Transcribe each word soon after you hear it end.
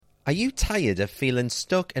Are you tired of feeling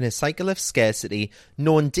stuck in a cycle of scarcity,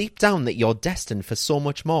 knowing deep down that you're destined for so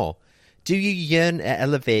much more? Do you yearn to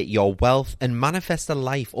elevate your wealth and manifest a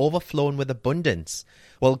life overflowing with abundance?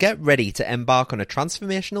 Well, get ready to embark on a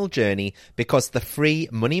transformational journey because the free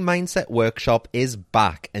Money Mindset Workshop is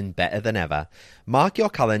back and better than ever. Mark your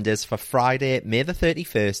calendars for Friday, May the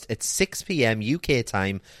 31st at 6 p.m. UK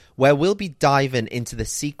time, where we'll be diving into the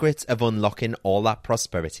secrets of unlocking all that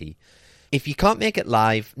prosperity. If you can't make it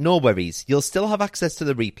live, no worries. You'll still have access to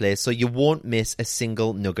the replay, so you won't miss a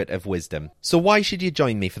single nugget of wisdom. So why should you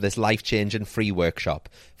join me for this life-changing free workshop?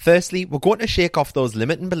 Firstly, we're going to shake off those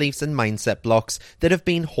limiting beliefs and mindset blocks that have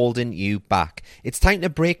been holding you back. It's time to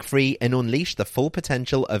break free and unleash the full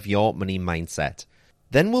potential of your money mindset.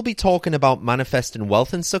 Then we'll be talking about manifesting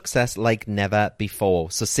wealth and success like never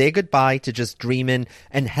before. So say goodbye to just dreaming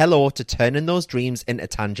and hello to turning those dreams into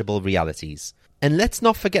tangible realities. And let's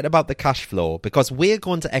not forget about the cash flow, because we're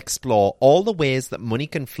going to explore all the ways that money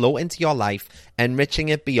can flow into your life, enriching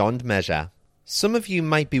it beyond measure. Some of you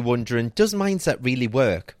might be wondering, does mindset really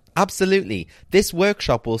work? Absolutely. This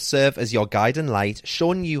workshop will serve as your guiding light,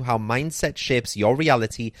 showing you how mindset shapes your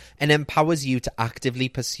reality and empowers you to actively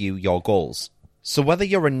pursue your goals. So whether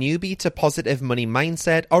you're a newbie to positive money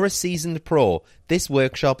mindset or a seasoned pro, this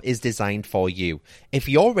workshop is designed for you. If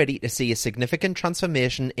you're ready to see a significant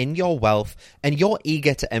transformation in your wealth and you're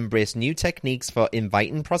eager to embrace new techniques for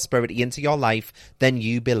inviting prosperity into your life, then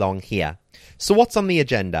you belong here. So what's on the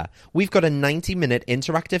agenda? We've got a 90-minute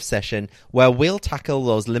interactive session where we'll tackle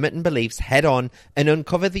those limiting beliefs head on and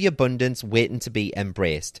uncover the abundance waiting to be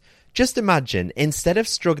embraced. Just imagine, instead of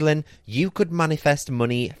struggling, you could manifest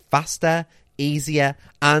money faster, easier,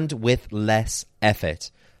 and with less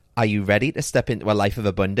effort. Are you ready to step into a life of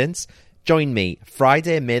abundance? Join me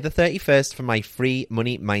Friday, May the 31st for my free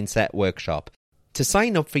Money Mindset Workshop. To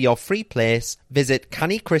sign up for your free place, visit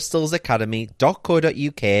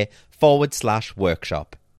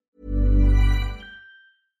cannycrystalsacademy.co.uk/workshop.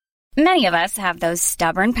 Many of us have those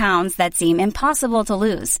stubborn pounds that seem impossible to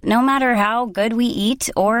lose, no matter how good we eat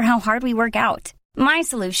or how hard we work out. My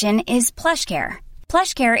solution is PlushCare.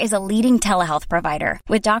 PlushCare is a leading telehealth provider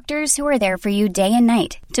with doctors who are there for you day and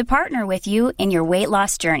night to partner with you in your weight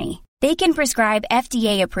loss journey. They can prescribe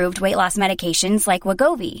FDA-approved weight loss medications like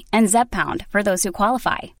Wegovy and Zepbound for those who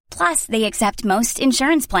qualify. Plus, they accept most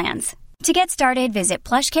insurance plans. To get started, visit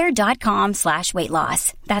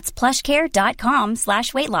plushcare.com/weightloss. That's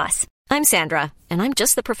plushcare.com/weightloss. I'm Sandra, and I'm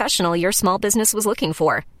just the professional your small business was looking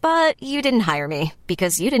for. But you didn't hire me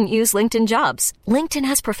because you didn't use LinkedIn Jobs. LinkedIn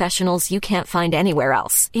has professionals you can't find anywhere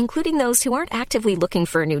else, including those who aren't actively looking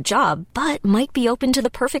for a new job, but might be open to the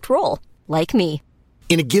perfect role, like me.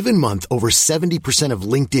 In a given month, over 70% of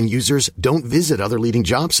LinkedIn users don't visit other leading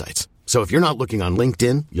job sites. So if you're not looking on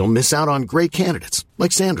LinkedIn, you'll miss out on great candidates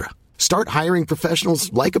like Sandra. Start hiring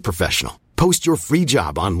professionals like a professional. Post your free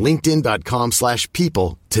job on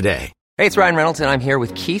linkedin.com/people today. Hey, it's Ryan Reynolds, and I'm here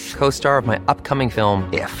with Keith, co-star of my upcoming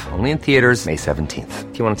film, If, only in theaters May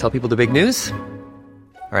 17th. Do you want to tell people the big news?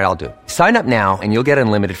 All right, I'll do it. Sign up now and you'll get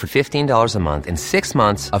unlimited for $15 a month and 6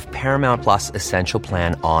 months of Paramount Plus Essential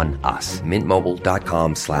Plan on us.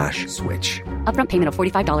 MintMobile.com/switch. Upfront payment of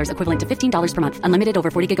 $45 equivalent to $15 per month. Unlimited over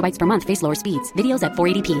 40 gigabytes per month. Face lower speeds. Videos at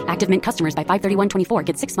 480p. Active Mint customers by 531.24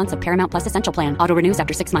 get 6 months of Paramount Plus Essential Plan. Auto renews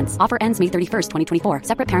after 6 months. Offer ends May 31st, 2024.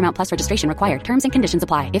 Separate Paramount Plus registration required. Terms and conditions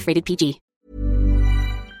apply if rated PG.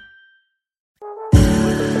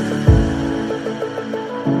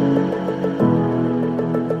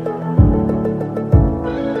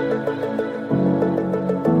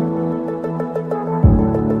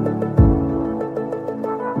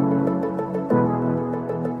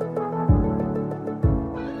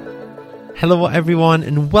 Hello everyone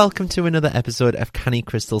and welcome to another episode of Canny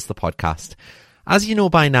Crystals, the podcast. As you know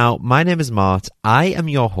by now, my name is Mart, I am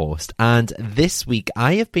your host, and this week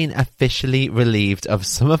I have been officially relieved of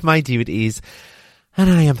some of my duties and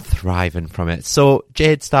I am thriving from it. So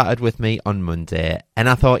Jade started with me on Monday and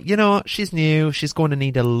I thought, you know, she's new, she's going to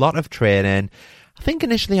need a lot of training. I think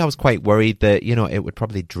initially I was quite worried that, you know, it would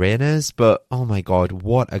probably drain us, but oh my God,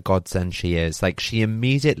 what a godsend she is. Like, she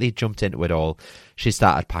immediately jumped into it all. She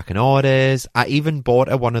started packing orders. I even bought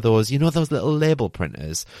her one of those, you know, those little label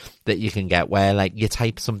printers that you can get where like you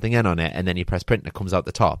type something in on it and then you press print and it comes out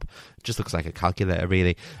the top. It just looks like a calculator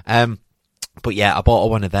really. But yeah, I bought her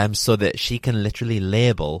one of them so that she can literally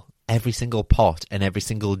label every single pot and every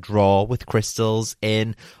single drawer with crystals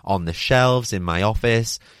in on the shelves in my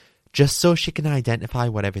office, just so she can identify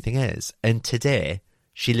what everything is. And today,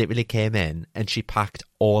 she literally came in and she packed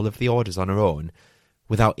all of the orders on her own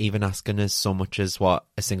without even asking us so much as what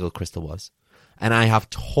a single crystal was. And I have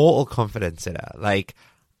total confidence in her. Like,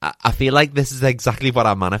 I feel like this is exactly what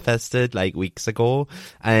I manifested like weeks ago.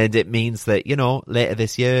 And it means that, later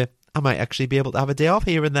this year, I might actually be able to have a day off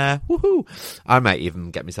here and there. Woohoo! I might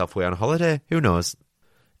even get myself away on holiday. Who knows?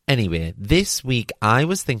 Anyway, this week I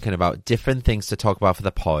was thinking about different things to talk about for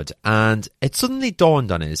the pod, and it suddenly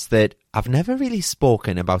dawned on us that I've never really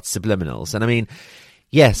spoken about subliminals. And I mean,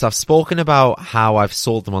 yes, I've spoken about how I've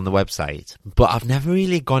sold them on the website, but I've never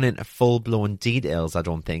really gone into full-blown details, I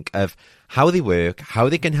don't think, of how they work, how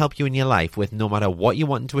they can help you in your life with no matter what you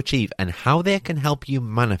want to achieve, and how they can help you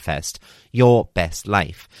manifest your best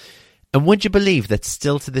life. And would you believe that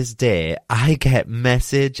still to this day, I get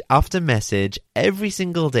message after message every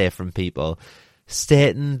single day from people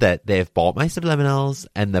stating that they've bought my subliminals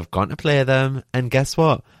and they've gone to play them, and guess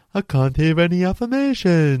what? I can't hear any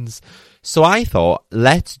affirmations. So I thought,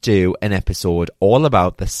 let's do an episode all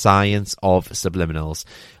about the science of subliminals.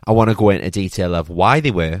 I want to go into detail of why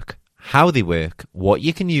they work, how they work, what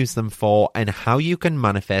you can use them for, and how you can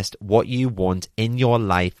manifest what you want in your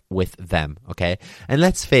life with them, okay? And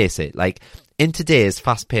let's face it, like, in today's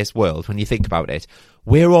fast-paced world, when you think about it,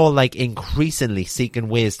 we're all, like, increasingly seeking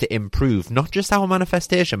ways to improve not just our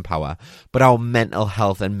manifestation power, but our mental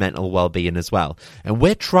health and mental well-being as well. And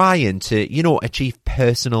we're trying to, achieve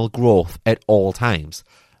personal growth at all times.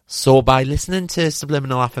 So by listening to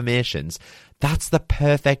subliminal affirmations, that's the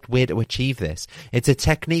perfect way to achieve this. It's a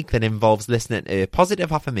technique that involves listening to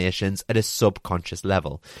positive affirmations at a subconscious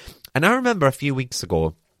level. And I remember a few weeks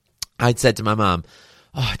ago, I'd said to my mum,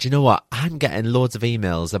 oh, do you know what? I'm getting loads of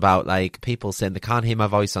emails about like people saying they can't hear my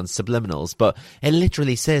voice on subliminals, but it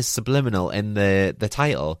literally says subliminal in the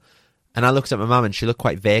title. And I looked at my mum and she looked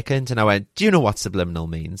quite vacant, and I went, do you know what subliminal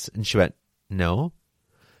means? And she went, no.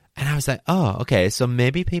 And I was like, oh, okay, so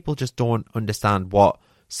maybe people just don't understand what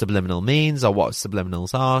subliminal means or what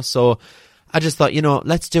subliminals are. So I just thought,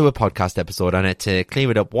 let's do a podcast episode on it to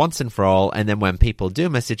clear it up once and for all. And then when people do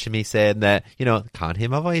message me saying that, can't hear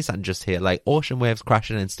my voice and just hear like ocean waves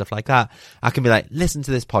crashing and stuff like that, I can be like, listen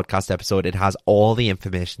to this podcast episode. It has all the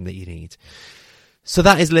information that you need. So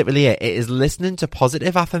that is literally it. It is listening to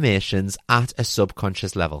positive affirmations at a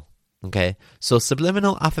subconscious level. Okay, so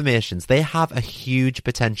subliminal affirmations, they have a huge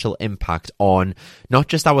potential impact on not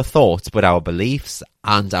just our thoughts, but our beliefs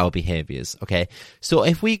and our behaviors. Okay, so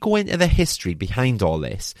if we go into the history behind all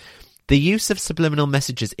this, the use of subliminal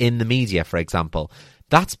messages in the media, for example,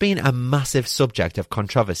 that's been a massive subject of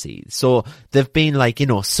controversy. So there've been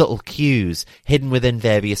subtle cues hidden within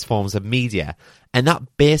various forms of media, and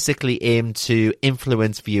that basically aimed to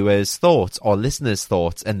influence viewers' thoughts or listeners'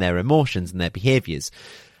 thoughts and their emotions and their behaviors.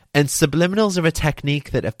 And subliminals are a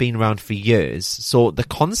technique that have been around for years. So the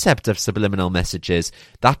concept of subliminal messages,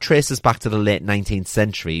 that traces back to the late 19th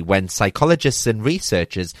century when psychologists and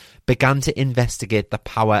researchers began to investigate the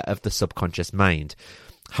power of the subconscious mind.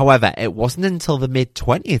 However, it wasn't until the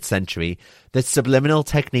mid-20th century that subliminal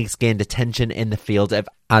techniques gained attention in the field of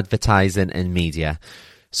advertising and media.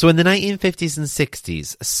 So in the 1950s and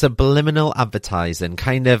 60s, subliminal advertising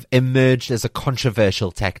kind of emerged as a controversial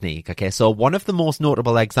technique. Okay, so one of the most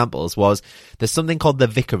notable examples was there's something called the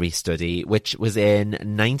Vickery study, which was in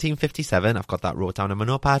 1957. I've got that wrote down on my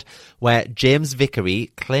notepad, where James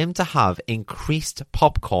Vickery claimed to have increased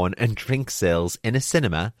popcorn and drink sales in a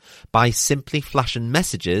cinema by simply flashing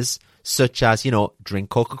messages such as, drink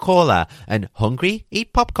Coca-Cola and hungry,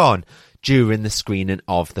 eat popcorn during the screening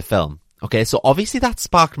of the film. Okay, so obviously that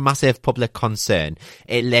sparked massive public concern.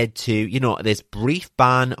 It led to, this brief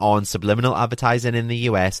ban on subliminal advertising in the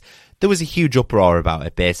US. There was a huge uproar about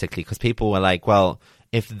it, basically, because people were like, well,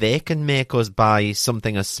 if they can make us buy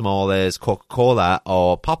something as small as Coca-Cola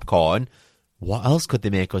or popcorn, what else could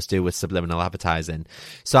they make us do with subliminal advertising?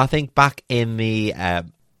 So I think back in the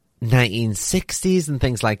 1960s and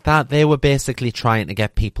things like that, they were basically trying to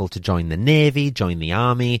get people to join the Navy, join the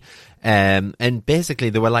Army, and basically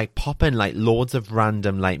they were popping loads of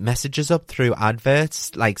random messages up through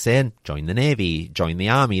adverts, saying join the Navy, join the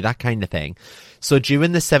Army, that kind of thing. So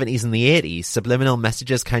during the 70s and the 80s, subliminal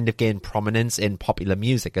messages kind of gained prominence in popular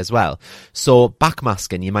music as well. So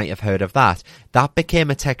backmasking, you might have heard of that. That became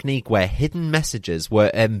a technique where hidden messages were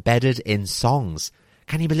embedded in songs.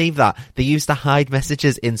 Can you believe that? They used to hide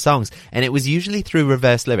messages in songs, and it was usually through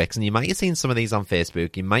reverse lyrics. And you might have seen some of these on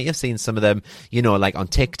Facebook. You might have seen some of them, on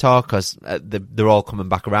TikTok, because they're all coming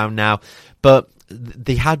back around now. But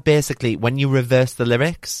they had basically, when you reverse the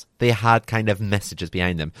lyrics, they had kind of messages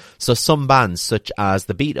behind them. So some bands, such as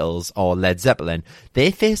the Beatles or Led Zeppelin,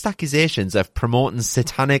 they faced accusations of promoting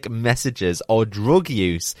satanic messages or drug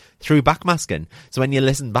use through backmasking. So when you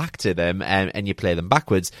listen back to them and you play them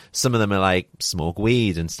backwards, some of them are like, smoke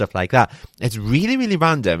weed and stuff like that. It's really, really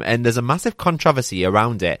random, and there's a massive controversy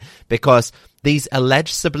around it because these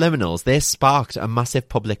alleged subliminals, they sparked a massive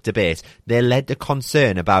public debate. They led to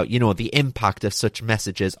concern about, the impact of such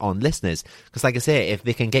messages on listeners. Because like I say, if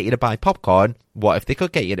they can get you to buy popcorn, what if they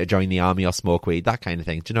could get you to join the army or smoke weed, that kind of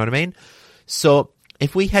thing. Do you know what I mean? So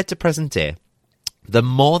if we head to present day, the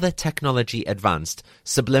more the technology advanced,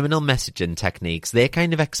 subliminal messaging techniques, they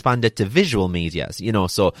kind of expanded to visual media,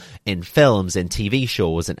 so in films, in TV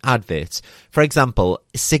shows, and adverts. For example,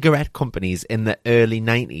 cigarette companies in the early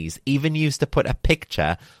 90s even used to put a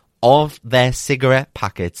picture of their cigarette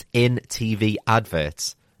packets in TV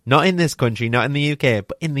adverts. Not in this country, not in the UK,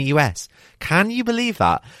 but in the US. Can you believe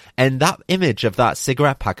that? And that image of that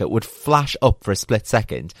cigarette packet would flash up for a split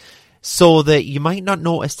second so that you might not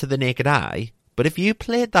notice to the naked eye. But if you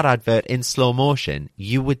played that advert in slow motion,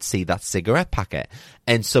 you would see that cigarette packet.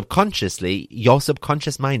 And subconsciously, your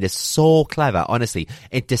subconscious mind is so clever, honestly.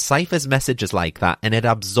 It deciphers messages like that and it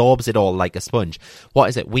absorbs it all like a sponge. What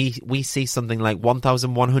is it? We see something like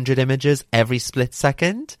 1,100 images every split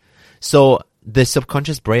second. So the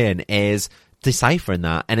subconscious brain is deciphering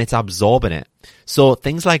that and it's absorbing it. So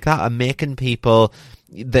things like that are making people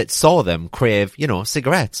that saw them crave,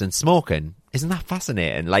 cigarettes and smoking. Isn't that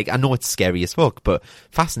fascinating? I know it's scary as fuck, but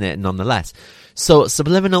fascinating nonetheless. So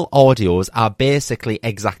subliminal audios are basically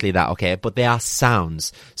exactly that, okay? But they are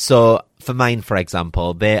sounds. So for mine, for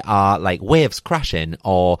example, they are like waves crashing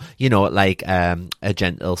or, a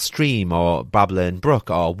gentle stream or babbling brook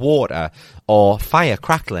or water or fire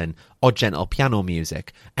crackling or gentle piano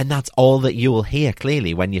music. And that's all that you will hear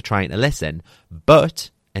clearly when you're trying to listen. But,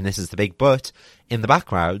 and this is the big but, in the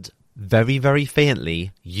background, very, very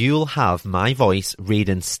faintly, you'll have my voice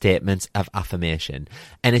reading statements of affirmation.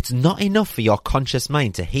 And it's not enough for your conscious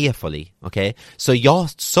mind to hear fully, okay? So your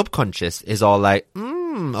subconscious is all like,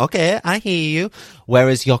 okay, I hear you.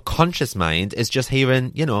 Whereas your conscious mind is just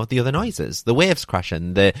hearing, the other noises, the waves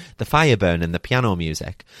crashing, the fire burning, the piano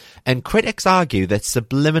music. And critics argue that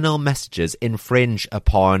subliminal messages infringe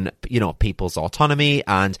upon, people's autonomy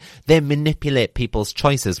and they manipulate people's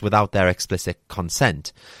choices without their explicit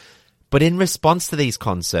consent. But in response to these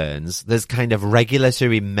concerns, there's kind of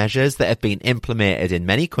regulatory measures that have been implemented in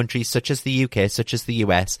many countries, such as the UK, such as the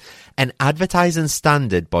US, and advertising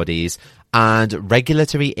standard bodies and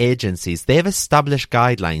regulatory agencies. They've established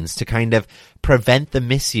guidelines to kind of prevent the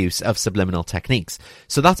misuse of subliminal techniques.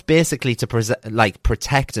 So that's basically to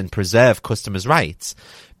protect and preserve customers' rights,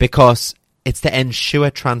 because it's to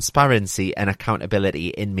ensure transparency and accountability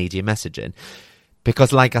in media messaging.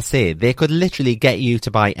 Because like I say, they could literally get you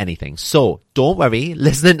to buy anything. So don't worry,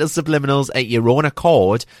 listening to subliminals at your own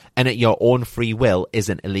accord and at your own free will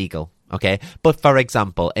isn't illegal. Okay. But for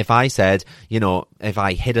example, if I said, if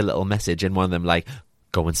I hid a little message in one of them, like,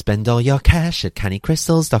 go and spend all your cash at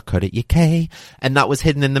cannycrystals.co.uk, and that was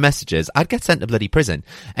hidden in the messages, I'd get sent to bloody prison.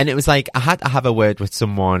 And it was like, I had to have a word with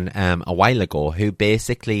someone a while ago who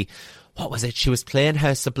basically, what was it? She was playing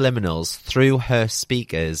her subliminals through her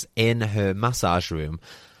speakers in her massage room.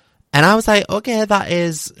 And I was like, okay,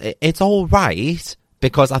 it's all right.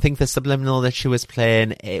 Because I think the subliminal that she was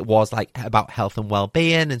playing, it was like about health and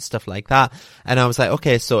well-being and stuff like that. And I was like,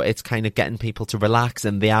 okay, so it's kind of getting people to relax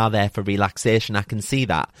and they are there for relaxation. I can see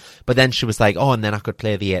that. But then she was like, oh, and then I could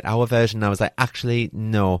play the 8-hour version. And I was like, actually,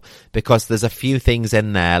 no, because there's a few things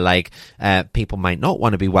in there, like, people might not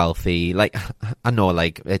want to be wealthy. Like, I know,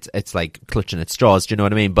 like, it's like clutching at straws. Do you know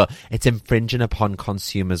what I mean? But it's infringing upon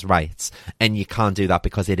consumers' rights. And you can't do that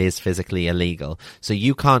because it is physically illegal. So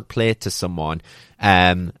you can't play it to someone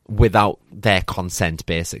without their consent,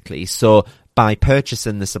 basically. So by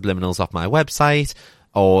purchasing the subliminals off my website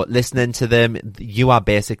or listening to them, you are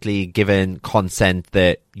basically given consent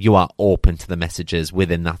that you are open to the messages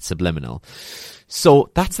within that subliminal.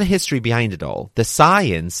 So that's the history behind it all. The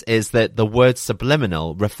science is that the word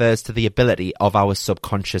subliminal refers to the ability of our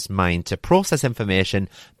subconscious mind to process information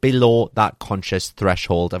below that conscious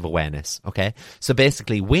threshold of awareness. Okay? So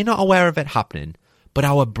basically, we're not aware of it happening, but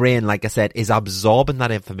our brain, like I said, is absorbing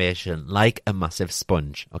that information like a massive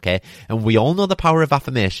sponge, okay? And we all know the power of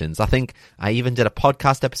affirmations. I think I even did a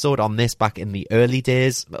podcast episode on this back in the early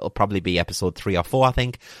days. It'll probably be episode 3 or 4, I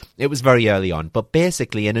think. It was very early on. But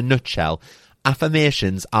basically, in a nutshell,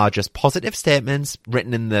 affirmations are just positive statements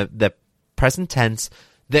written in the present tense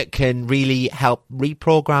that can really help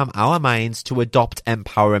reprogram our minds to adopt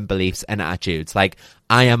empowering beliefs and attitudes like,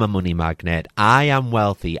 I am a money magnet, I am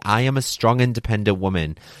wealthy, I am a strong independent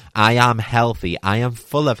woman, I am healthy, I am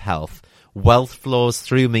full of health, wealth flows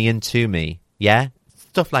through me and to me. Yeah?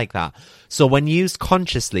 Stuff like that. So when used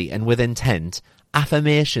consciously and with intent,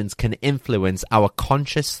 affirmations can influence our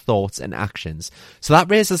conscious thoughts and actions. So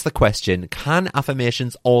that raises the question, can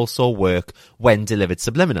affirmations also work when delivered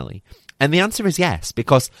subliminally? And the answer is yes,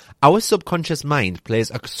 because our subconscious mind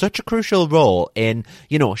plays such a crucial role in,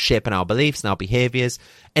 shaping our beliefs and our behaviors,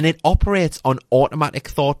 and it operates on automatic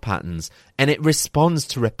thought patterns, and it responds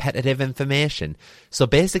to repetitive information. So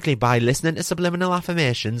basically, by listening to subliminal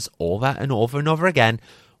affirmations over and over and over again,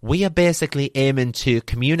 we are basically aiming to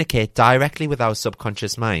communicate directly with our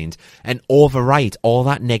subconscious mind and overwrite all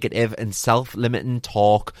that negative and self-limiting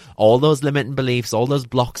talk, all those limiting beliefs, all those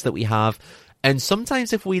blocks that we have. And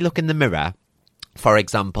sometimes if we look in the mirror, for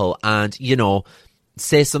example, and,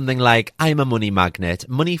 say something like, I'm a money magnet,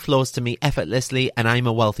 money flows to me effortlessly, and I'm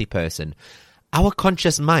a wealthy person, our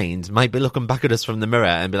conscious mind might be looking back at us from the mirror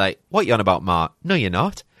and be like, what you on about, Mark? No, you're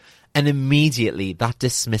not. And immediately that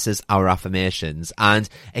dismisses our affirmations, and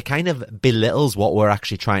it kind of belittles what we're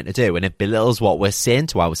actually trying to do, and it belittles what we're saying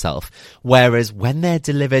to ourselves. Whereas when they're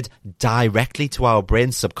delivered directly to our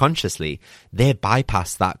brain subconsciously, they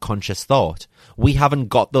bypass that conscious thought. We haven't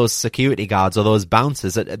got those security guards or those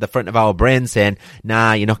bouncers at the front of our brain saying,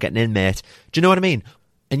 nah, you're not getting in, mate. Do you know what I mean?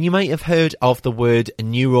 And you might have heard of the word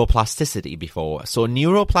neuroplasticity before. So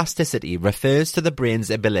neuroplasticity refers to the brain's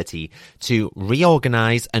ability to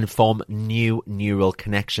reorganize and form new neural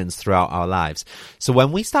connections throughout our lives. So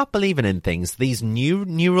when we start believing in things, these new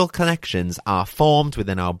neural connections are formed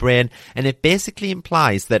within our brain, and it basically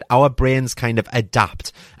implies that our brains kind of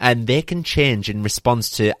adapt and they can change in response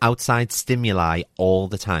to outside stimuli all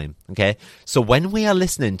the time. Okay, so when we are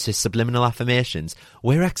listening to subliminal affirmations,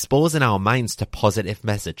 we're exposing our minds to positive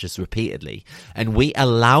messages repeatedly, and we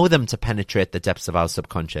allow them to penetrate the depths of our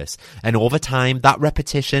subconscious. And over time, that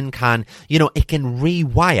repetition can, it can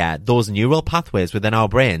rewire those neural pathways within our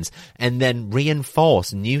brains and then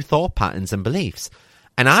reinforce new thought patterns and beliefs.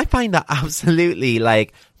 And I find that absolutely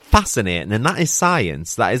fascinating, and that is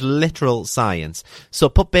science. That is literal science. So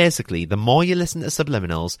put basically, the more you listen to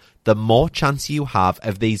subliminals, the more chance you have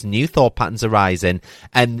of these new thought patterns arising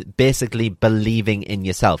and basically believing in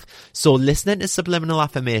yourself. So listening to subliminal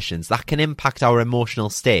affirmations, that can impact our emotional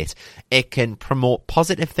state. It can promote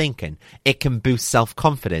positive thinking. It can boost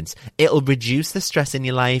self-confidence. It'll reduce the stress in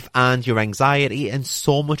your life and your anxiety and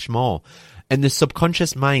so much more. And the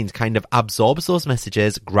subconscious mind kind of absorbs those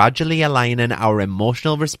messages, gradually aligning our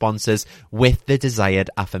emotional responses with the desired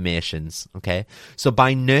affirmations. Okay, so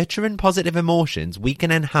by nurturing positive emotions, we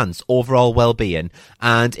can enhance overall well-being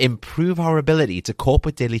and improve our ability to cope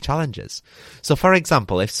with daily challenges. So for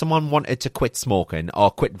example, if someone wanted to quit smoking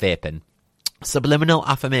or quit vaping, subliminal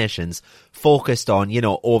affirmations focused on,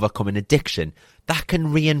 overcoming addiction, that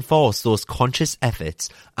can reinforce those conscious efforts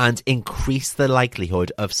and increase the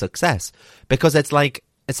likelihood of success. Because it's like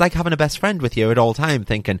having a best friend with you at all time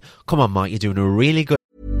thinking, come on, Mark, you're doing a really good.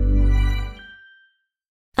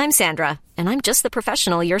 I'm Sandra, and I'm just the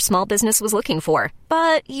professional your small business was looking for.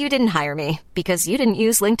 But you didn't hire me because you didn't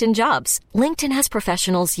use LinkedIn Jobs. LinkedIn has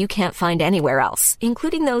professionals you can't find anywhere else,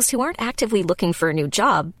 including those who aren't actively looking for a new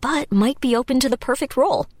job, but might be open to the perfect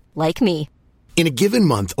role, like me. In a given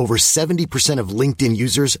month, over 70% of LinkedIn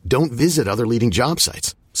users don't visit other leading job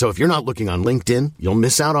sites. So if you're not looking on LinkedIn, you'll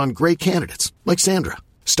miss out on great candidates like Sandra.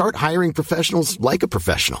 Start hiring professionals like a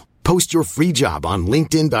professional. Post your free job on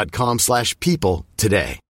linkedin.com/people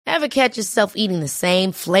today. Ever catch yourself eating the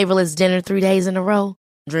same flavorless dinner 3 days in a row?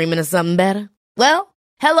 Dreaming of something better? Well,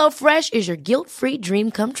 HelloFresh is your guilt-free dream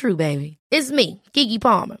come true, baby. It's me, Keke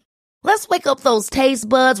Palmer. Let's wake up those taste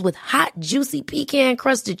buds with hot, juicy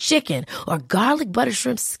pecan-crusted chicken or garlic butter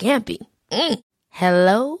shrimp scampi.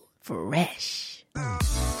 Hello Fresh.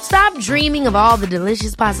 Stop dreaming of all the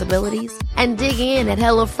delicious possibilities and dig in at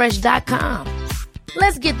HelloFresh.com.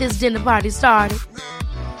 Let's get this dinner party started.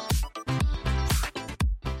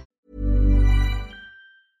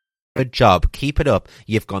 Good job. Keep it up.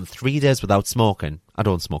 You've gone 3 days without smoking. I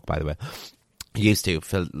don't smoke, by the way. I used to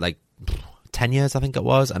for 10 years, I think it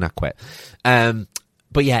was, and I quit.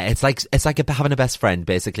 But yeah, it's like having a best friend,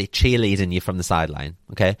 basically cheerleading you from the sideline.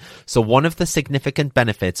 Okay. So one of the significant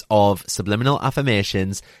benefits of subliminal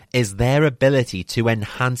affirmations is their ability to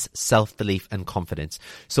enhance self-belief and confidence.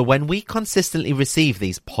 So when we consistently receive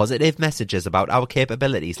these positive messages about our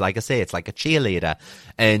capabilities, like I say, it's like a cheerleader,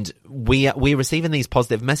 and we're receiving these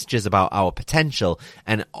positive messages about our potential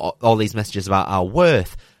and all these messages about our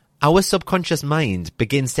worth, our subconscious mind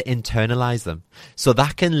begins to internalize them. So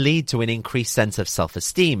that can lead to an increased sense of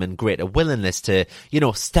self-esteem and greater willingness to,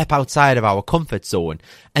 step outside of our comfort zone.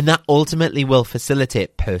 And that ultimately will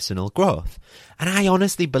facilitate personal growth. And I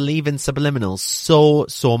honestly believe in subliminals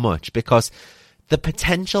so much because the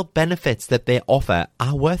potential benefits that they offer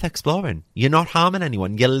are worth exploring. You're not harming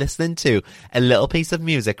anyone. You're listening to a little piece of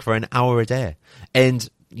music for an hour a day. And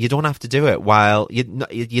you don't have to do it while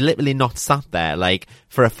you're literally not sat there like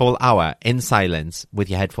for a full hour in silence with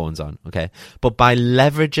your headphones on, okay? But by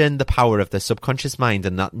leveraging the power of the subconscious mind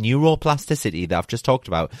and that neuroplasticity that I've just talked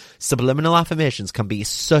about, subliminal affirmations can be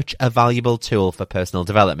such a valuable tool for personal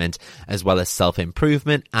development as well as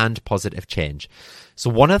self-improvement and positive change. So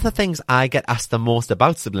one of the things I get asked the most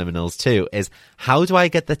about subliminals too is how do I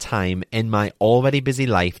get the time in my already busy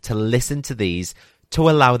life to listen to these to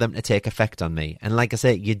allow them to take effect on me? And like I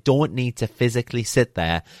say, you don't need to physically sit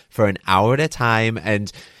there for an hour at a time and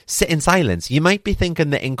sit in silence. You might be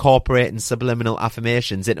thinking that incorporating subliminal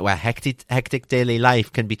affirmations into a hectic daily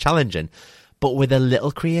life can be challenging. But with a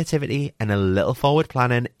little creativity and a little forward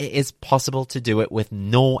planning, it is possible to do it with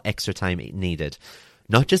no extra time needed.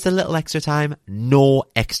 Not just a little extra time, no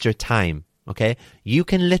extra time. Okay? You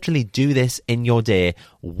can literally do this in your day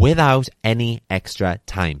without any extra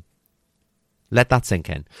time. Let that sink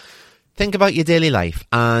in. Think about your daily life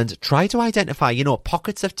and try to identify,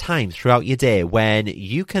 pockets of time throughout your day when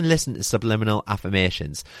you can listen to subliminal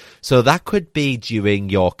affirmations. So that could be during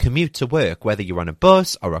your commute to work, whether you're on a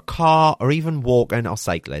bus or a car or even walking or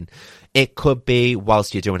cycling. It could be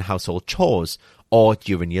whilst you're doing household chores or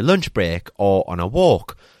during your lunch break or on a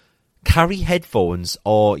walk. Carry headphones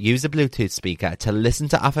or use a Bluetooth speaker to listen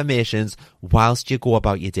to affirmations whilst you go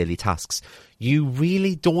about your daily tasks. You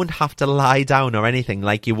really don't have to lie down or anything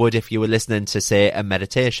like you would if you were listening to, say, a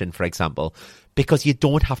meditation, for example, because you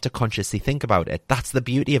don't have to consciously think about it. That's the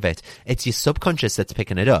beauty of it. It's your subconscious that's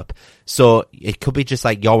picking it up. So it could be just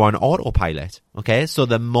like you're on autopilot, okay? So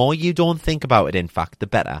the more you don't think about it, in fact, the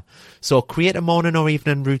better. So create a morning or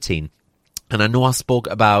evening routine. And I know I spoke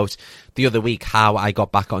about the other week how I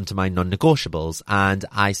got back onto my non-negotiables and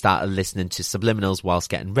I started listening to subliminals whilst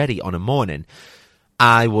getting ready on a morning.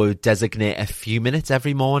 I would designate a few minutes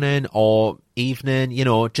every morning or evening,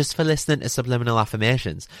 just for listening to subliminal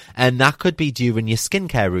affirmations. And that could be during your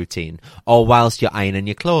skincare routine or whilst you're ironing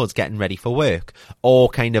your clothes, getting ready for work, or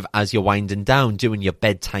kind of as you're winding down, doing your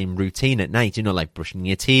bedtime routine at night, like brushing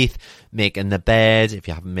your teeth, making the bed, if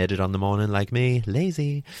you haven't made it on the morning like me,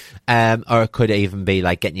 lazy. Or it could even be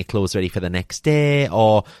like getting your clothes ready for the next day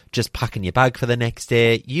or just packing your bag for the next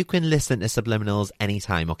day. You can listen to subliminals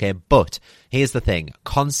anytime, okay? But here's the thing,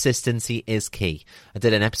 consistency is key. I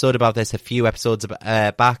did an episode about this a few episodes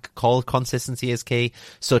back called Consistency is Key.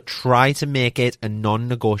 So try to make it a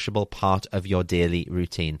non-negotiable part of your daily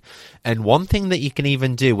routine. And one thing that you can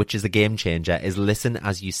even do, which is a game changer, is listen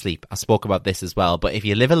as you sleep. I spoke about this as well, but if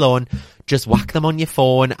you live alone, just whack them on your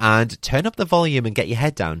phone and turn up the volume and get your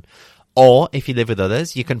head down. Or if you live with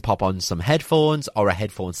others, you can pop on some headphones or a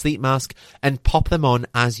headphone sleep mask and pop them on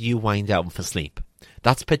as you wind down for sleep.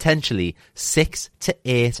 That's potentially 6 to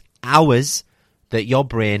 8 hours that your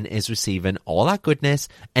brain is receiving all that goodness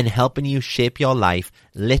and helping you shape your life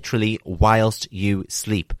literally whilst you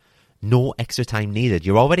sleep. No extra time needed.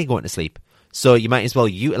 You're already going to sleep. So you might as well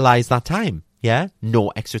utilize that time. Yeah, no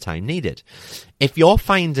extra time needed. If you're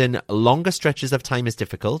finding longer stretches of time is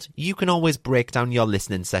difficult, you can always break down your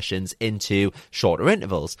listening sessions into shorter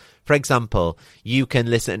intervals. For example, you can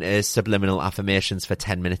listen to subliminal affirmations for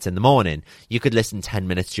 10 minutes in the morning. You could listen 10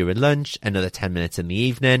 minutes during lunch, another 10 minutes in the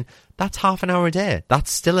evening. That's half an hour a day.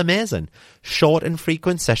 That's still amazing. Short and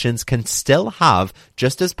frequent sessions can still have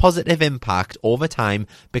just as positive impact over time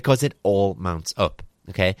because it all mounts up.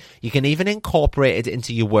 Okay, you can even incorporate it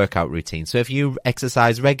into your workout routine. So if you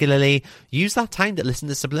exercise regularly, use that time to listen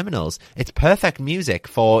to subliminals. It's perfect music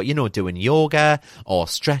for, doing yoga or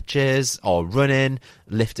stretches or running,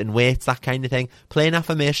 lifting weights, that kind of thing. Playing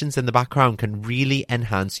affirmations in the background can really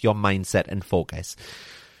enhance your mindset and focus.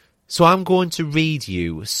 So I'm going to read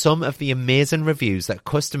you some of the amazing reviews that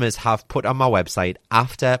customers have put on my website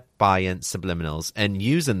after buying subliminals and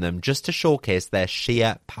using them just to showcase their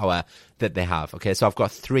sheer power that they have. Okay, so I've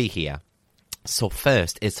got 3 here. So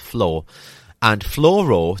first is Flo. And Flo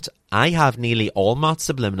wrote, I have nearly all my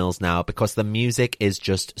subliminals now because the music is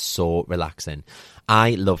just so relaxing.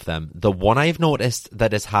 I love them. The one I've noticed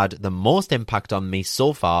that has had the most impact on me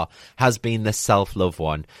so far has been the self-love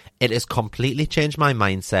one. It has completely changed my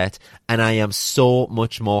mindset and I am so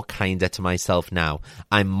much more kinder to myself now.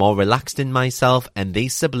 I'm more relaxed in myself and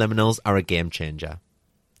these subliminals are a game changer.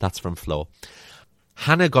 That's from Flo.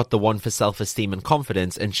 Hannah got the one for self-esteem and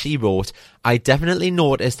confidence, and she wrote, I definitely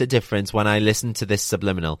noticed a difference when I listened to this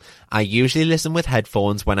subliminal. I usually listen with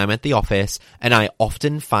headphones when I'm at the office, and I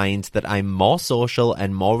often find that I'm more social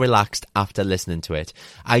and more relaxed after listening to it.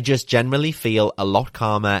 I just generally feel a lot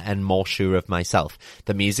calmer and more sure of myself.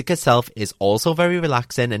 The music itself is also very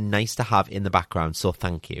relaxing and nice to have in the background, so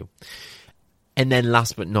thank you. And then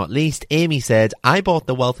last but not least, Amy said, I bought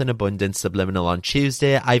the Wealth and Abundance Subliminal on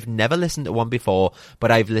Tuesday. I've never listened to one before, but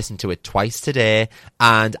I've listened to it twice today,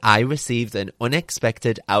 and I received an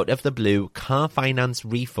unexpected out-of-the-blue car finance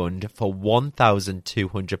refund for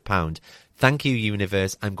 £1,200. Thank you,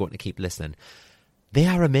 universe. I'm going to keep listening. They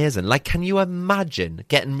are amazing. Like, can you imagine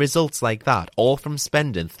getting results like that, all from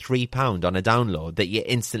spending £3 on a download that you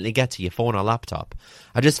instantly get to your phone or laptop?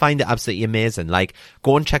 I just find it absolutely amazing. Like,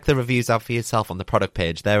 go and check the reviews out for yourself on the product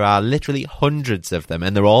page. There are literally hundreds of them,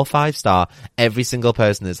 and they're all 5-star. Every single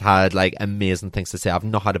person has had, like, amazing things to say. I've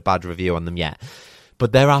not had a bad review on them yet.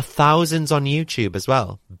 But there are thousands on YouTube as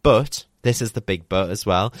well. But, this is the big but as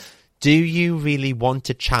well. Do you really want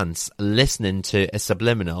to chance listening to a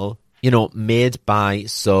subliminal, you know, made by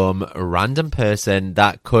some random person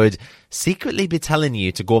that could secretly be telling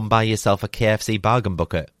you to go and buy yourself a KFC bargain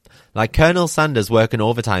bucket? Like Colonel Sanders working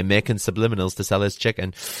overtime making subliminals to sell his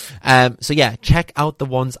chicken. So yeah, check out the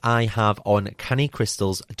ones I have on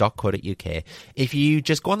cannycrystals.co.uk. If you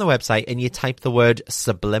just go on the website and you type the word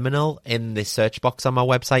subliminal in the search box on my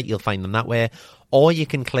website, you'll find them that way. Or you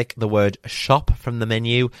can click the word shop from the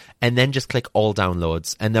menu and then just click all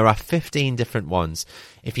downloads. And there are 15 different ones.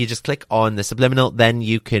 If you just click on the subliminal, then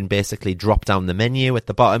you can basically drop down the menu at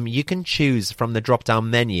the bottom. You can choose from the drop down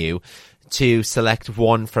menu to select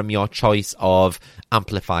one from your choice of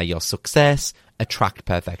amplify your success, attract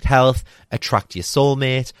perfect health, attract your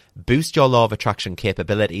soulmate, boost your law of attraction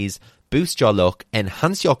capabilities, boost your luck,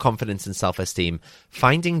 enhance your confidence and self-esteem,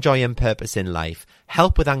 finding joy and purpose in life,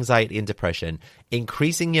 help with anxiety and depression,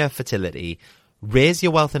 increasing your fertility, raise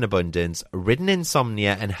your wealth and abundance, ridden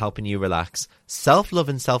insomnia and helping you relax, self-love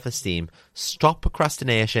and self-esteem, stop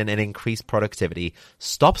procrastination and increase productivity,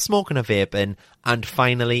 stop smoking or vaping, and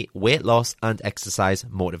finally, weight loss and exercise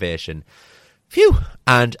motivation. Phew!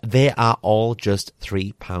 And they are all just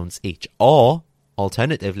 £3 each. Or,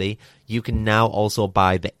 alternatively, you can now also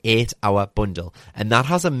buy the 8-hour bundle, and that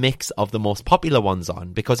has a mix of the most popular ones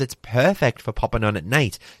on because it's perfect for popping on at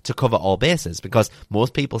night to cover all bases, because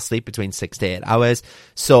most people sleep between 6 to 8 hours.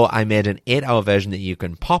 So I made an 8-hour version that you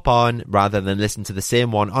can pop on rather than listen to the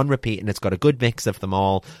same one on repeat, and it's got a good mix of them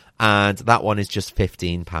all, and that one is just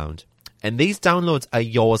 £15. And these downloads are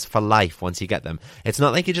yours for life once you get them. It's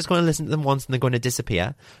not like you're just going to listen to them once and they're going to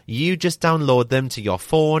disappear. You just download them to your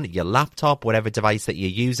phone, your laptop, whatever device that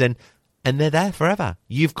you're using, and they're there forever.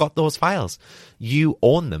 You've got those files. You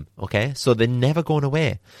own them, okay? So they're never going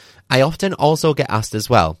away. I often also get asked as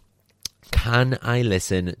well, can I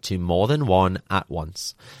listen to more than one at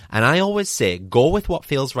once? And I always say, go with what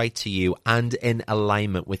feels right to you and in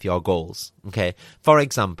alignment with your goals, okay? For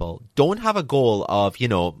example, don't have a goal of, you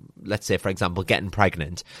know, let's say, for example, getting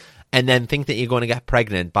pregnant, and then think that you're going to get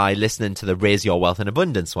pregnant by listening to the Raise Your Wealth and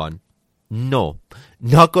Abundance one. No,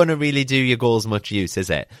 not going to really do your goals much use, is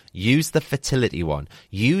it? Use the fertility one.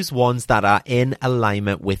 Use ones that are in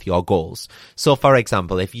alignment with your goals. So, for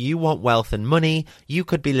example, if you want wealth and money, you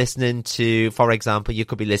could be listening to, for example, you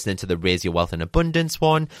could be listening to the Raise Your Wealth and Abundance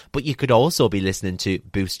one, but you could also be listening to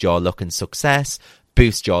Boost Your Luck and Success,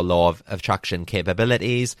 Boost Your Law of Attraction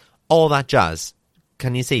Capabilities, all that jazz.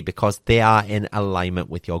 Can you see? Because they are in alignment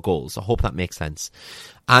with your goals. I hope that makes sense.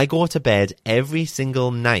 I go to bed every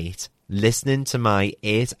single night listening to my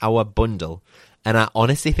 8-hour bundle, and I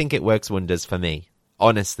honestly think it works wonders for me.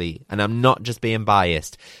 Honestly, and I'm not just being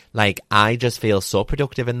biased. Like, I just feel so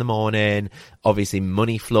productive in the morning. Obviously,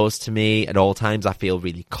 money flows to me at all times. I feel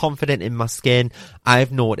really confident in my skin.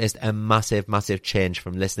 I've noticed a massive, massive change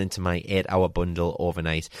from listening to my 8-hour bundle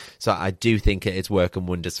overnight. So I do think it's working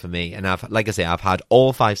wonders for me. And like I say, I've had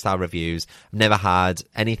all 5-star reviews. I've never had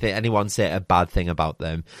anyone say a bad thing about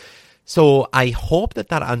them. So I hope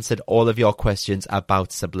that answered all of your questions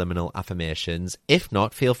about subliminal affirmations. If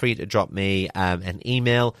not, feel free to drop me an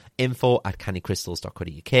email,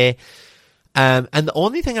 info@cannycrystals.co.uk. And the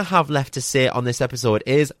only thing I have left to say on this episode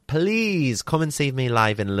is please come and see me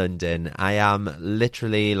live in London. I am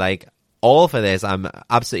literally like all for this. I'm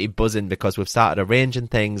absolutely buzzing because we've started arranging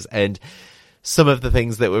things, and some of the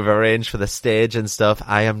things that we've arranged for the stage and stuff,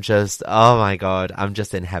 I am just, oh my God, I'm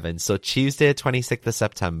just in heaven. So Tuesday, 26th of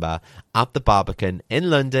September at the Barbican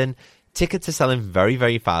in London. Tickets are selling very,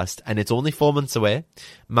 very fast, and it's only 4 months away.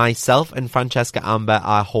 Myself and Francesca Amber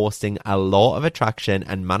are hosting a Law of Attraction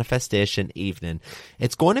and Manifestation evening.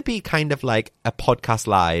 It's going to be kind of like a podcast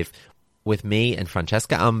live with me and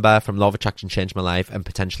Francesca Amber from Law of Attraction Changed My Life, and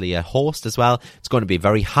potentially a host as well. It's going to be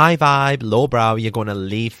very high vibe, low brow. You're going to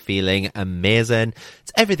leave feeling amazing.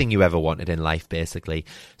 It's everything you ever wanted in life, basically.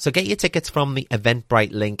 So get your tickets from the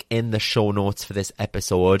Eventbrite link in the show notes for this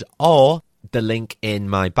episode, or the link in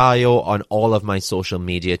my bio on all of my social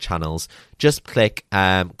media channels. Just click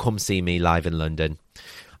come see me live in London.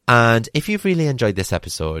 And if you've really enjoyed this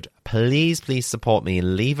episode, please support me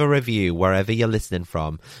and leave a review wherever you're listening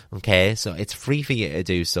from. Okay, so it's free for you to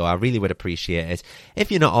do so. I really would appreciate it. If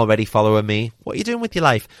you're not already following me, what are you doing with your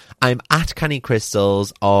life? I'm at Canny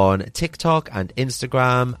Crystals on TikTok and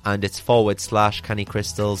Instagram, and it's /Canny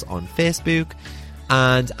Crystals on Facebook.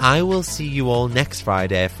 And I will see you all next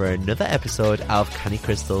Friday for another episode of Canny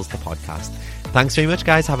Crystals, the podcast. Thanks very much,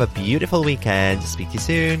 guys. Have a beautiful weekend. Speak to you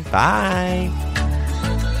soon. Bye.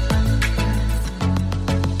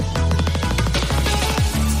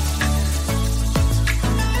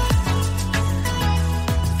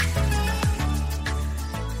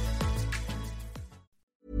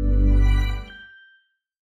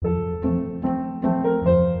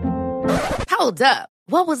 Hold up.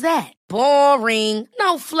 What was that? Boring.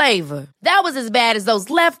 No flavor. That was as bad as those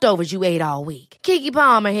leftovers you ate all week. Keke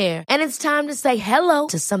Palmer here. And it's time to say hello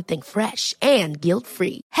to something fresh and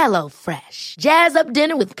guilt-free. Hello Fresh. Jazz up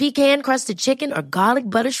dinner with pecan-crusted chicken or garlic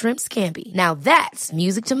butter shrimp scampi. Now that's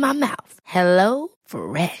music to my mouth. Hello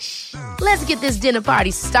Fresh. Let's get this dinner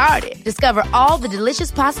party started. Discover all the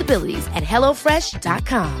delicious possibilities at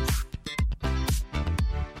hellofresh.com.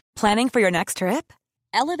 Planning for your next trip?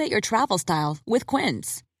 Elevate your travel style with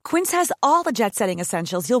Quince. Quince has all the jet-setting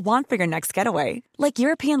essentials you'll want for your next getaway, like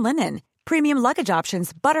European linen, premium luggage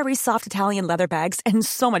options, buttery soft Italian leather bags, and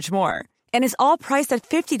so much more. And is all priced at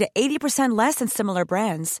 50 to 80% less than similar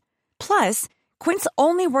brands. Plus, Quince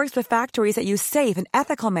only works with factories that use safe and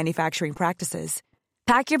ethical manufacturing practices.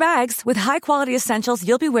 Pack your bags with high-quality essentials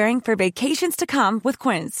you'll be wearing for vacations to come with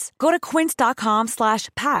Quince. Go to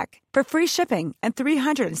quince.com/pack for free shipping and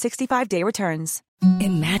 365-day returns.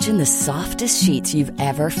 Imagine the softest sheets you've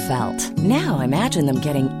ever felt. Now imagine them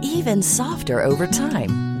getting even softer over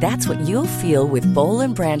time. That's what you'll feel with Boll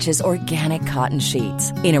 & Branch's organic cotton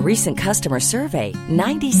sheets. In a recent customer survey,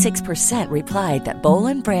 96% replied that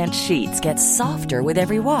Boll & Branch sheets get softer with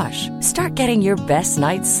every wash. Start getting your best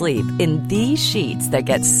night's sleep in these sheets that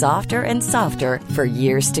get softer and softer for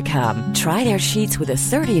years to come. Try their sheets with a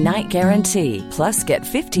 30-night guarantee. Plus, get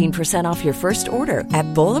 15% off your first order at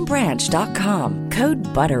bollandbranch.com. Code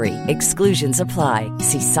BUTTERY. Exclusions apply.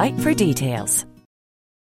 See site for details.